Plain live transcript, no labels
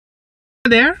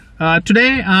There.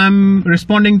 Today I'm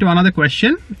responding to another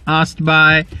question asked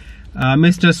by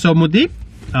Mr. Somudeep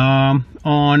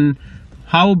on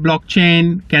how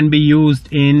blockchain can be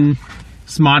used in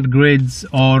smart grids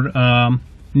or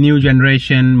new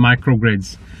generation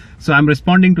microgrids. So I'm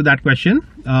responding to that question.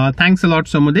 Thanks a lot,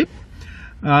 Somudeep.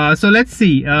 So let's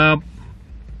see.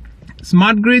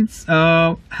 Smart grids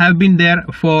have been there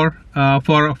for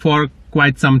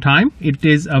quite some time. It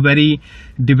is a very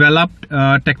developed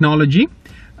technology.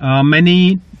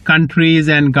 Many countries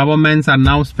and governments are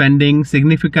now spending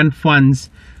significant funds,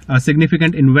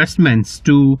 significant investments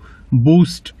to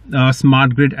boost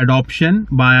smart grid adoption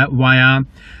via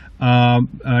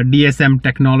DSM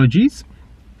technologies,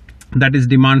 that is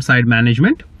demand side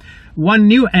management. One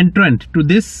new entrant to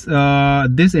this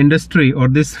industry or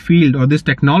this field or this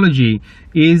technology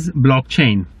is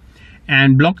blockchain.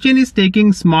 And blockchain is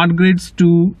taking smart grids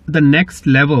to the next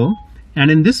level. And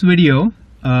in this video,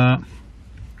 I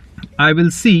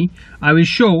will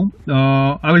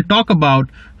talk about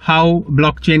how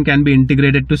blockchain can be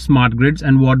integrated to smart grids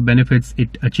and what benefits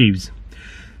it achieves.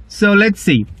 So let's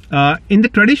see. In the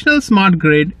traditional smart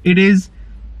grid, it is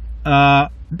where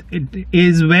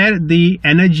the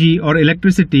energy or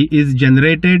electricity is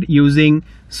generated using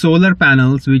solar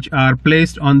panels, which are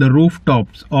placed on the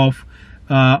rooftops of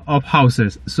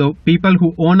houses. So people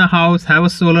who own a house have a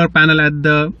solar panel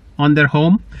on their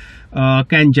home,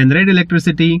 can generate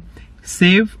electricity,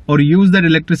 save or use that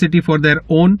electricity for their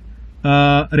own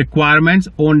requirements,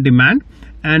 own demand,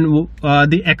 and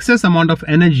the excess amount of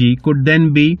energy could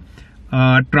then be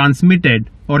transmitted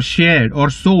or shared or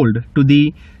sold to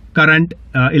the current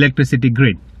electricity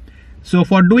grid. So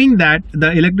for doing that,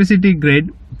 the electricity grid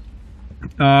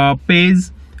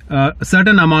pays a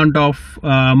certain amount of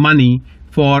money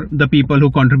for the people who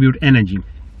contribute energy.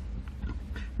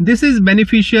 This is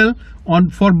beneficial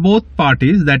for both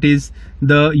parties, that is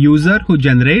the user who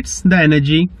generates the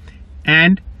energy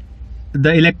and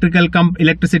the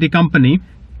electricity company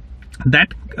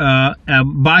that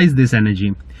buys this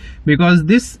energy, because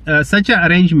this such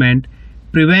an arrangement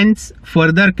prevents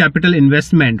further capital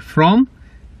investment from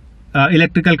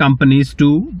electrical companies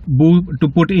to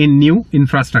put in new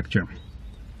infrastructure.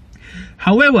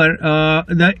 However,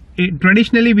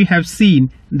 traditionally we have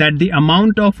seen that the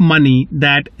amount of money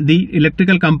that the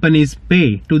electrical companies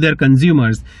pay to their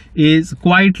consumers is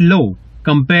quite low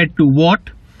compared to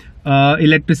what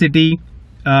electricity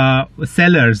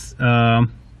sellers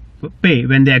pay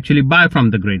when they actually buy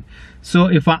from the grid. So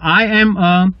if I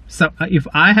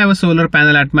have a solar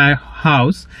panel at my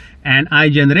house and I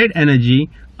generate energy,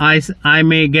 I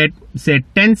may get, say,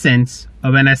 10 cents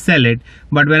when I sell it,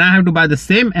 but when I have to buy the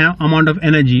same amount of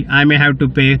energy, I may have to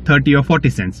pay 30 or 40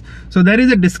 cents. So there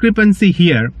is a discrepancy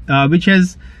here, which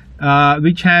has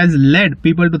led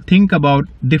people to think about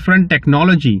different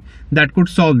technology that could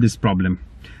solve this problem.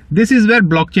 This is where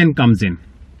blockchain comes in,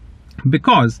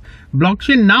 because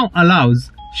blockchain now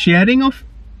allows sharing of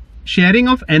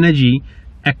energy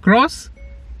across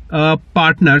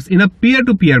partners in a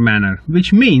peer-to-peer manner,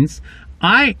 which means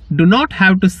I do not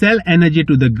have to sell energy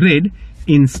to the grid.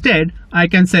 Instead, I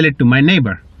can sell it to my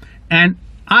neighbor, and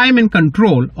I'm in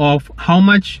control of how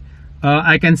much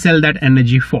I can sell that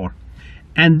energy for.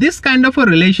 And this kind of a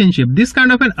relationship, this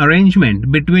kind of an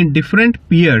arrangement between different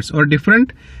peers or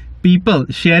different people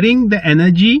sharing the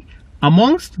energy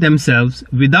amongst themselves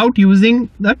without using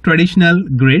the traditional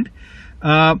grid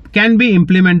can be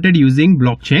implemented using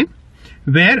blockchain,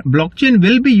 where blockchain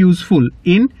will be useful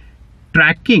in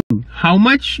tracking how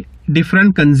much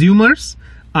different consumers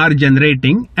are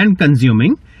generating and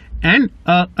consuming, and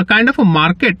a kind of a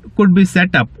market could be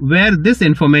set up where this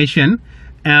information,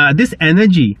 this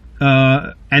energy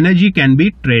can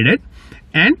be traded,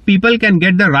 and people can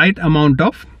get the right amount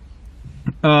of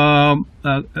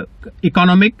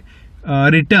economic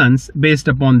returns based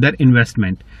upon their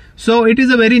investment. So it is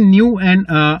a very new and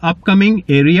upcoming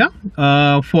area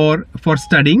for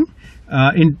studying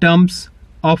in terms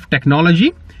of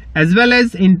technology, as well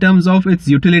as in terms of its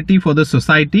utility for the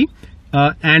society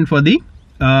and for the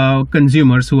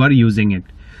consumers who are using it.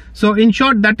 So in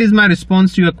short, that is my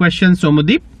response to your question,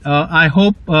 Somudeep. I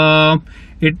hope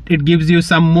it gives you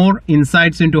some more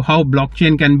insights into how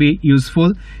blockchain can be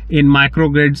useful in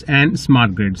microgrids and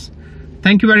smart grids.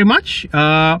 Thank you very much.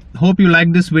 Hope you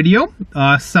like this video.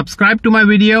 Subscribe to my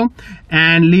video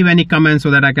and leave any comments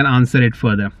so that I can answer it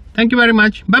further. Thank you very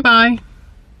much. Bye-bye.